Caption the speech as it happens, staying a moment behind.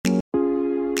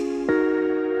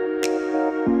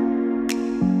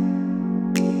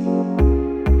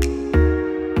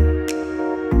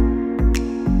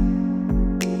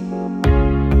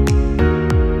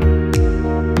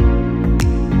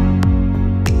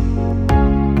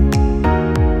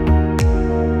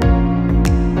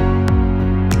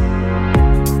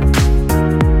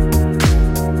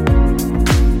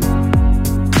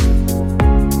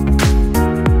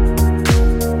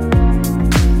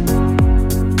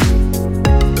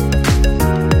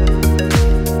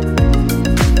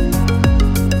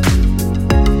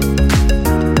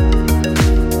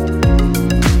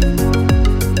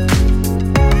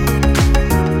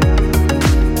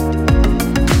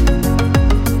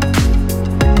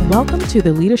Welcome to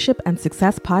the Leadership and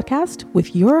Success Podcast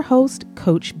with your host,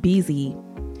 Coach BZ.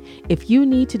 If you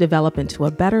need to develop into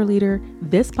a better leader,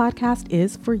 this podcast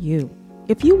is for you.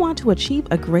 If you want to achieve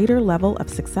a greater level of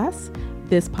success,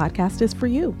 this podcast is for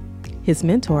you. His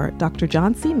mentor, Dr.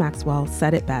 John C. Maxwell,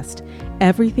 said it best: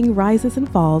 everything rises and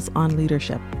falls on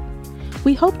leadership.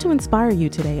 We hope to inspire you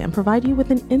today and provide you with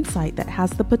an insight that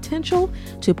has the potential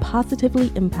to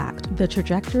positively impact the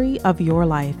trajectory of your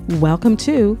life. Welcome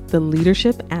to the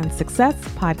Leadership and Success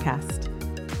Podcast.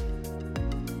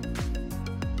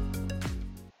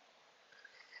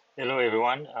 Hello,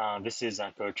 everyone. This is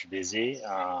Coach Busy,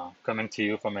 coming to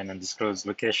you from an undisclosed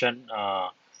location.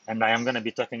 And I am going to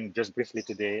be talking just briefly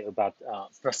today about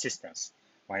persistence,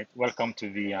 right? Welcome to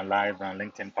the live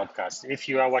LinkedIn podcast. If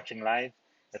you are watching live,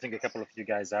 I think a couple of you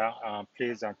guys are,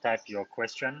 please type your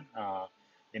question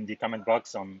in the comment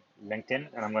box on LinkedIn,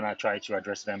 and I'm going to try to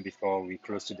address them before we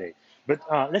close today. But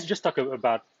let's just talk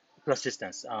about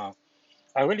persistence.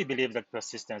 I really believe that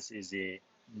persistence is a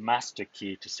master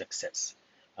key to success.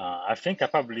 I think I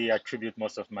probably attribute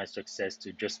most of my success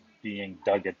to just being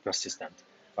dogged, persistent,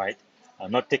 right?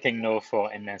 Not taking no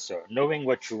for an answer, knowing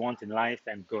what you want in life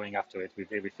and going after it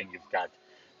with everything you've got.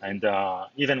 And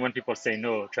even when people say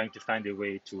no, trying to find a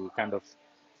way to kind of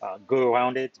go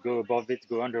around it, go above it,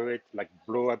 go under it, like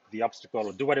blow up the obstacle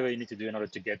or do whatever you need to do in order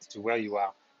to get to where you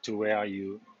are, to where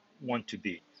you want to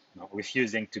be,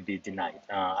 refusing to be denied.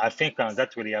 I think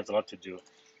that really has a lot to do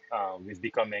with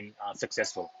becoming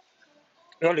successful.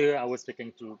 Earlier, I was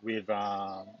speaking with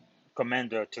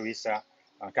Commander Teresa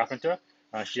Carpenter.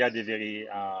 She had a very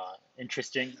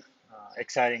interesting,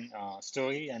 exciting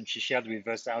story, and she shared with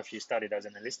us how she started as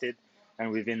an enlisted, and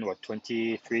within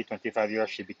 23, 25 years,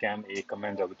 she became a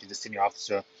commander, which is a senior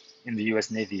officer in the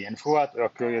U.S. Navy. And throughout her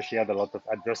career, she had a lot of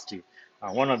adversity.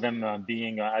 One of them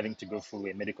being having to go through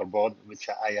a medical board, which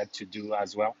I had to do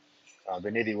as well.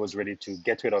 The Navy was ready to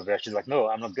get rid of her. She's like, no,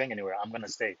 I'm not going anywhere. I'm going to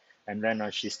stay. And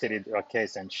then she stated her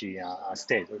case and she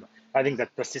stayed. I think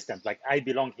that persistent, like, I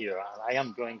belong here. I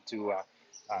am going to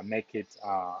make it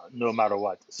no matter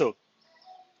what. So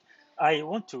I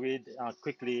want to read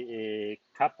quickly a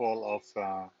couple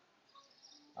of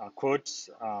quotes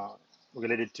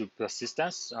related to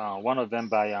persistence. One of them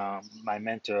by my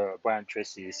mentor, Brian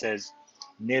Tracy. He says,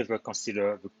 never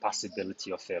consider the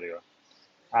possibility of failure.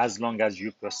 As long as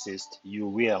you persist, you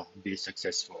will be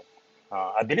successful.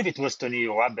 I believe it was Tony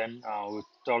Robbins who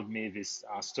told me this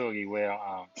story where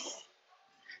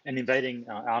an invading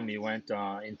army went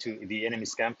into the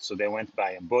enemy's camp. So they went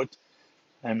by a boat.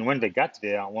 And when they got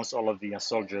there, once all of the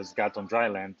soldiers got on dry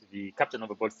land, the captain of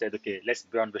the boat said, okay, let's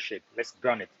burn the ship, let's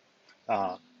burn it.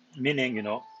 Uh, Meaning,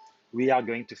 we are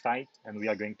going to fight and we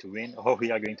are going to win, or we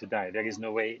are going to die. There is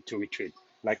no way to retreat.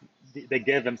 Like, they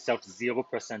gave themselves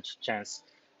 0% chance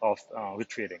of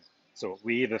retreating. So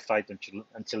we either fight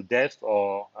until death,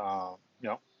 or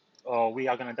or we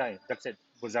are gonna die. That's it.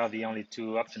 Those are the only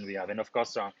two options we have. And of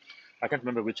course, I can't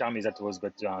remember which army that was,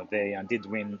 but they did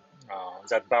win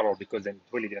that battle because they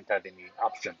really didn't have any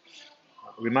option.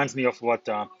 Reminds me of what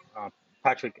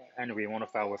Patrick Henry, one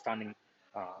of our founding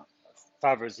uh,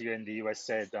 fathers here in the US,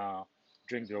 said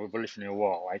during the Revolutionary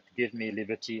War, right? Give me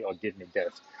liberty or give me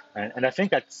death. And I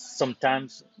think that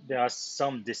sometimes there are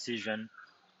some decisions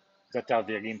that are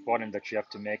very important that you have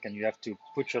to make, and you have to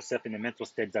put yourself in a mental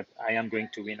state that I am going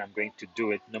to win, I'm going to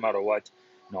do it no matter what,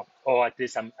 or at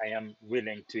least I am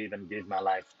willing to even give my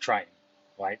life trying,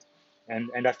 right?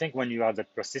 And I think when you are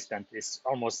that persistent, it's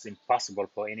almost impossible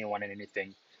for anyone and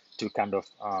anything to kind of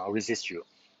resist you.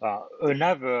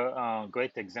 Another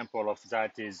great example of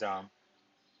that is uh,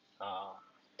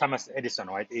 Thomas Edison,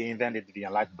 right? He invented the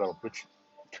light bulb, which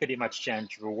pretty much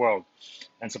changed the world.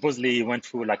 And supposedly he went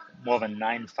through like more than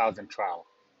 9,000 trials.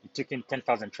 It took him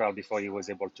 10,000 trials before he was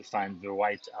able to find the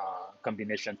right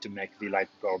combination to make the light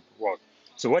bulb work.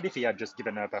 So what if he had just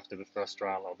given up after the first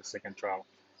trial or the second trial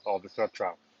or the third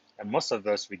trial? And most of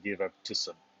us, we give up too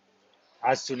soon.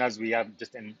 As soon as we have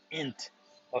just an hint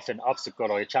of an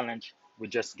obstacle or a challenge, we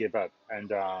just give up, and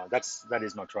that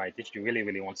is not right. If you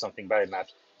really want something very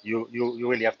much, you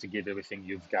really have to give everything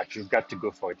you've got. You've got to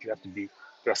go for it. You have to be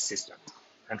persistent.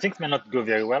 And things may not go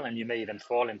very well, and you may even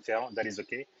fall and fail. That is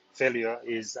okay. Failure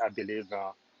is, I believe,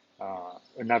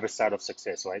 another side of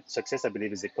success, right? Success, I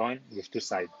believe, is a coin with two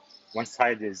sides. One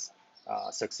side is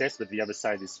success, but the other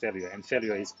side is failure, and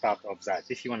failure is part of that.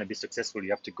 If you want to be successful,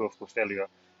 you have to go through failure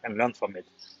and learn from it.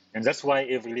 And that's why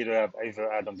every leader I've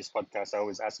ever had on this podcast, I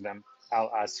always ask them,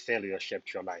 how has failure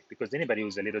shaped your life? Because anybody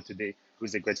who's a leader today,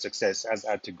 who's a great success, has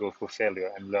had to go through failure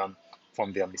and learn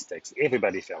from their mistakes.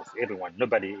 Everybody fails, everyone.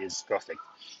 Nobody is perfect.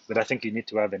 But I think you need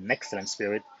to have an excellent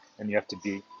spirit, and you have to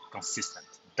be consistent.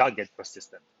 target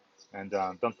persistent, and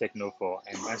don't take no for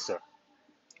an answer.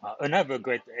 Another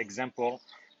great example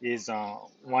is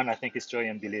one I think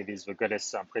historians believe is the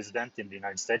greatest president in the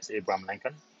United States, Abraham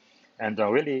Lincoln. And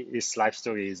really, his life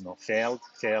story is failed,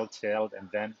 failed, failed, and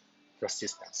then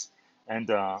persistence. And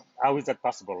how is that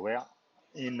possible? Well,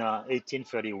 in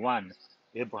 1831,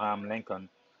 Abraham Lincoln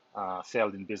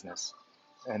failed in business.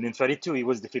 And in 32, he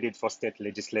was defeated for state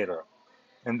legislator.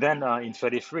 And then in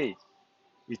 33,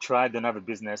 he tried another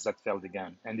business that failed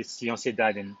again. And his fiancée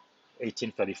died in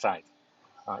 1835.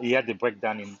 He had the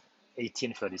breakdown in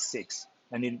 1836.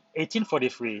 And in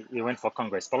 1843, he went for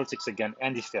Congress, politics again,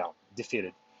 and he failed,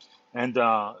 defeated. And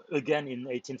again in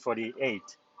 1848,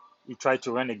 he tried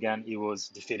to run again. He was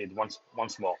defeated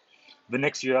once more. The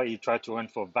next year, he tried to run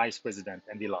for vice president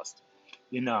and he lost.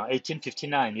 In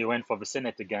 1859, he ran for the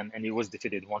Senate again and he was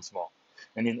defeated once more.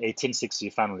 And in 1860,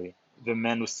 finally, the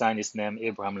man who signed his name,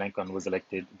 Abraham Lincoln, was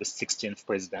elected the 16th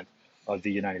president of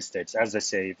the United States. As I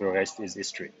say, the rest is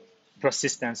history.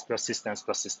 Persistence, persistence,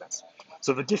 persistence.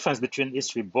 So the difference between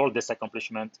history's boldest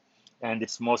accomplishment and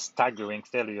its most staggering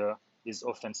failure is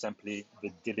often simply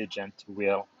the diligent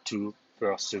will to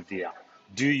persevere.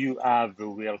 Do you have the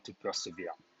will to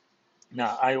persevere?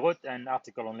 Now, I wrote an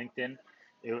article on LinkedIn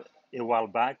a while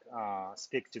back,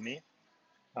 Speak to Me.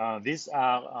 These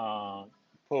are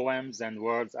poems and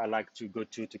words I like to go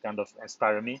to kind of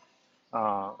inspire me.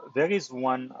 There is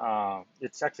one,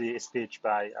 it's actually a speech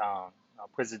by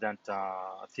President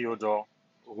Theodore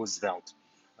Roosevelt,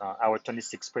 our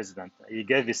 26th president. He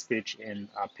gave his speech in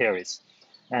Paris.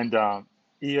 And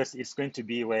it's going to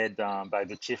be read by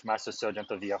the Chief Master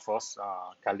Sergeant of the Air Force,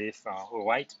 Khalif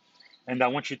Wright. And I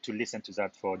want you to listen to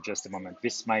that for just a moment.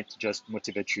 This might just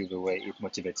motivate you the way it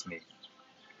motivates me.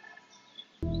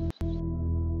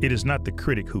 It is not the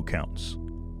critic who counts,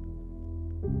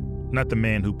 not the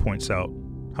man who points out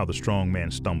how the strong man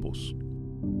stumbles,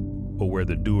 or where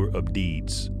the doer of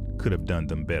deeds could have done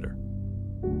them better.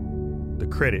 The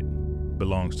credit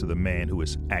belongs to the man who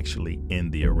is actually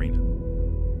in the arena,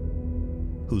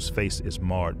 whose face is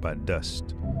marred by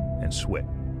dust and sweat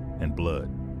and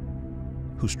blood,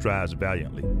 who strives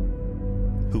valiantly,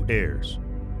 who errs,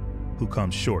 who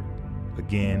comes short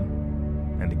again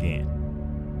and again,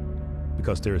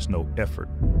 because there is no effort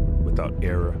without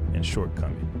error and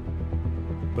shortcoming,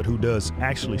 but who does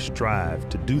actually strive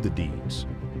to do the deeds,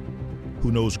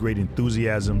 who knows great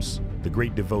enthusiasms, the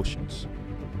great devotions,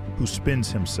 who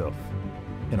spends himself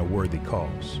in a worthy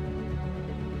cause,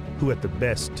 who at the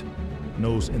best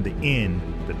knows in the end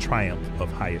the triumph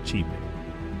of high achievement,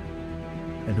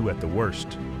 and who at the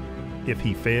worst, if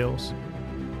he fails,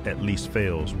 at least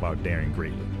fails while daring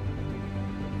greatly,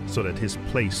 so that his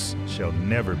place shall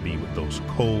never be with those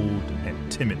cold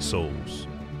and timid souls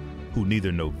who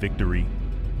neither know victory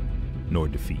nor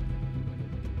defeat.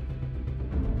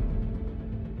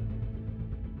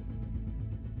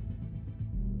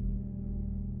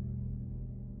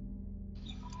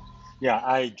 Yeah,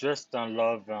 I just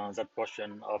love that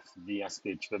portion of the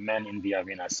speech, the man in the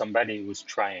arena, somebody who's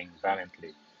trying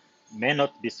valiantly. May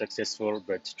not be successful,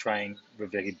 but trying the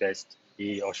very best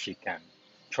he or she can.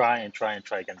 Try and try and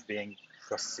try again, being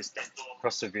persistent,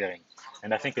 persevering.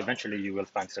 And I think eventually you will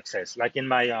find success. Like in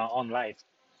my own life,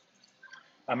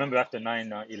 I remember after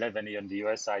 9/11 here in the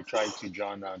US, I tried to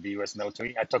join the US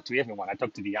military. I talked to everyone. I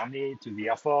talked to the Army, to the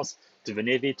Air Force, to the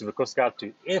Navy, to the Coast Guard,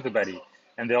 to everybody.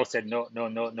 And they all said, no, no,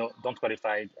 no, no, don't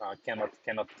qualify,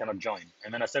 cannot join.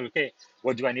 And then I said, okay,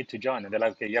 what do I need to join? And they're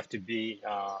like, okay, you have to be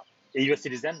a US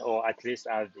citizen or at least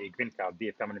have a green card, be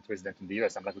a permanent resident in the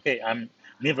US. I'm like, okay, I'm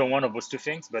neither one of those two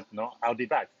things, but no, I'll be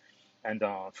back. And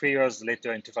 3 years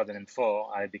later, in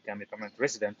 2004, I became a permanent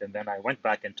resident. And then I went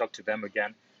back and talked to them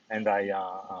again. And I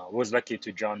was lucky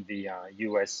to join the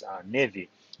US Navy.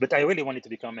 But I really wanted to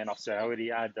become an officer. I already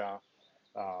had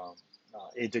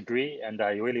a degree and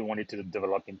I really wanted to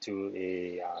develop into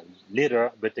a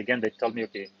leader. But again, they told me,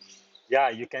 okay, yeah,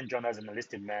 you can join as an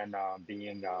enlisted man,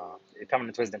 being a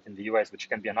permanent resident in the US, but you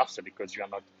can be an officer because you are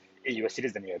not a US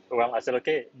citizen yet. Well, I said,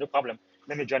 okay, no problem.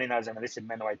 Let me join in as an enlisted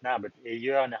man right now. But a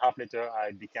year and a half later,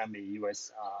 I became a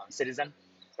US citizen.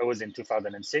 That was in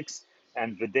 2006.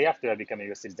 And the day after I became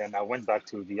a US citizen, I went back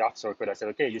to the officer code. I said,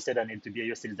 okay, you said I need to be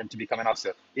a US citizen to become an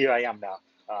officer. Here I am now.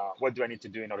 What do I need to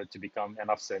do in order to become an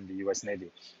officer in the US Navy?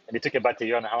 And it took about a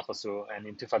year and a half or so. And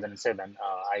in 2007,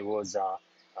 I was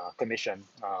commissioned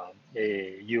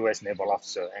a US naval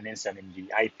officer and intern in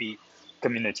the IP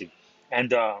community.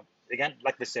 And again,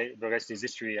 like they say, the rest is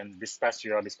history. And this past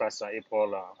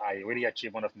April, I really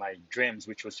achieved one of my dreams,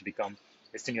 which was to become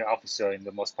a senior officer in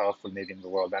the most powerful Navy in the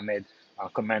world. I made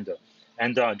commander.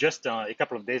 And just a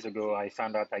couple of days ago, I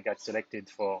found out I got selected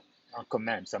for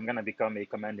command. So I'm going to become a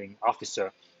commanding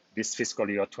officer this fiscal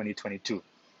year 2022.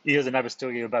 Here's another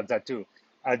story about that too.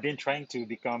 I've been trying to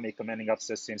become a commanding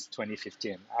officer since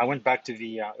 2015. I went back to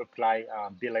the apply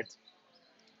billet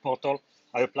portal.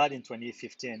 I applied in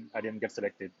 2015. I didn't get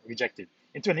selected, rejected.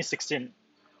 In 2016,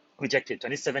 rejected.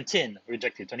 2017,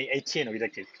 rejected. 2018,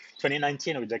 rejected.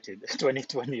 2019, rejected.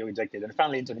 2020, rejected. And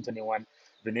finally, in 2021,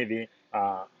 the Navy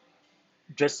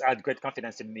just had great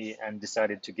confidence in me and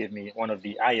decided to give me one of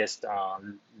the highest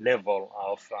level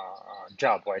of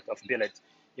job, right, of billet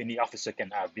any officer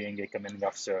can have, being a commanding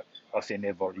officer of a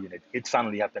naval unit. It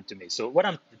finally happened to me. So what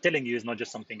I'm telling you is not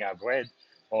just something I've read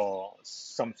or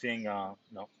something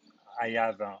no, I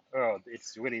have heard.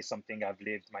 It's really something I've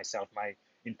lived myself my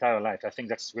entire life. I think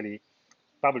that's really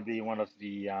probably one of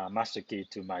the master key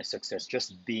to my success,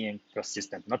 just being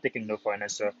persistent, not taking no for an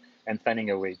answer, and finding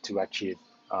a way to achieve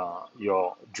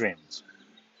your dreams.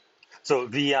 So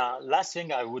the last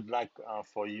thing I would like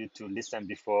for you to listen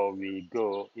before we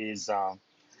go is a,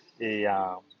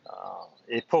 uh,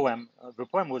 a poem. The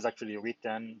poem was actually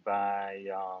written by,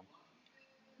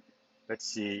 let's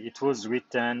see, it was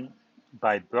written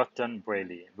by Burton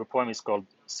Braley. The poem is called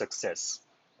Success.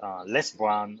 Les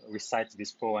Brown recites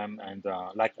this poem, and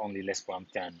like only Les Brown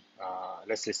can.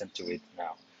 Let's listen to it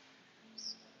now.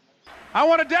 I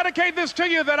want to dedicate this to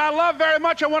you that I love very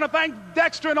much. I want to thank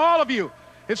Dexter and all of you.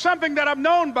 It's something that I'm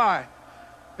known by.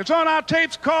 It's on our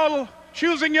tapes called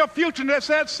Choosing Your Future, and it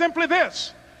says simply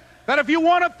this, that if you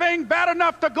want a thing bad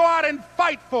enough to go out and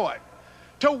fight for it,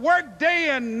 to work day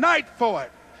and night for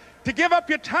it, to give up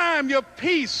your time, your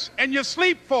peace, and your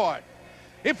sleep for it,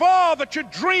 if all that you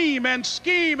dream and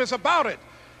scheme is about it,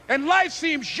 and life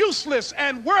seems useless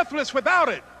and worthless without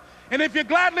it, and if you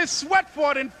gladly sweat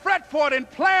for it and fret for it and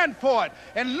plan for it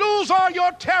and lose all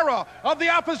your terror of the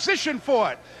opposition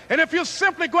for it, and if you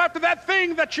simply go after that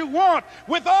thing that you want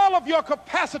with all of your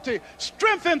capacity,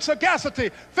 strength and sagacity,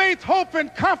 faith, hope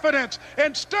and confidence,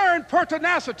 and stern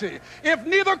pertinacity, if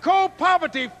neither cold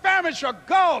poverty, famish or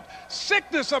gulf,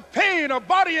 sickness or pain or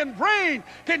body and brain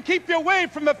can keep you away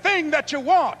from the thing that you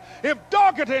want, if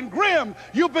dogged and grim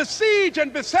you besiege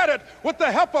and beset it, with the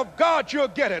help of God you'll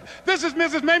get it. This is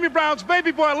Mrs. Mamie Brown's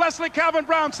baby boy, Leslie Calvin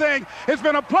Brown, saying it's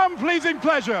been a plumb pleasing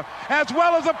pleasure as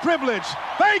well as a privilege.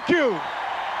 Thank you.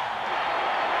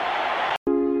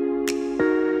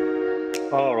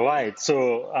 All right.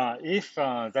 So if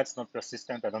that's not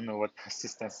persistent, I don't know what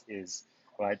persistence is,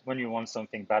 right? When you want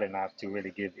something bad enough to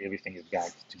really give everything you've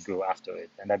got to go after it.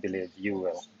 And I believe you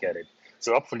will get it.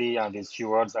 So hopefully these few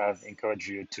words have encouraged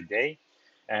you today.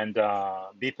 And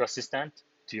be persistent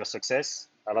to your success.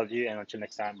 I love you. And until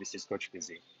next time, this is Coach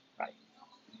BZ. Bye.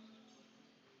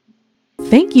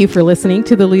 Thank you for listening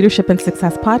to the Leadership and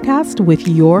Success Podcast with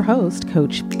your host,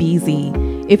 Coach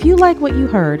BZ. If you like what you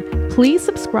heard, please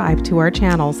subscribe to our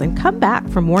channels and come back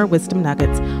for more wisdom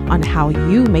nuggets on how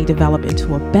you may develop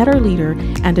into a better leader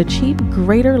and achieve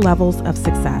greater levels of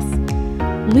success.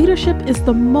 Leadership is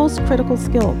the most critical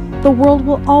skill. The world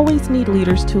will always need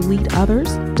leaders to lead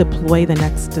others, deploy the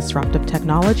next disruptive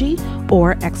technology,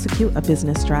 or execute a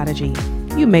business strategy.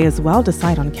 You may as well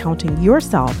decide on counting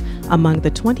yourself among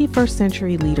the 21st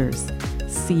century leaders.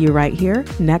 See you right here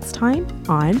next time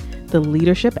on the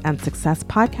Leadership and Success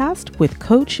Podcast with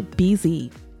Coach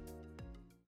BZ.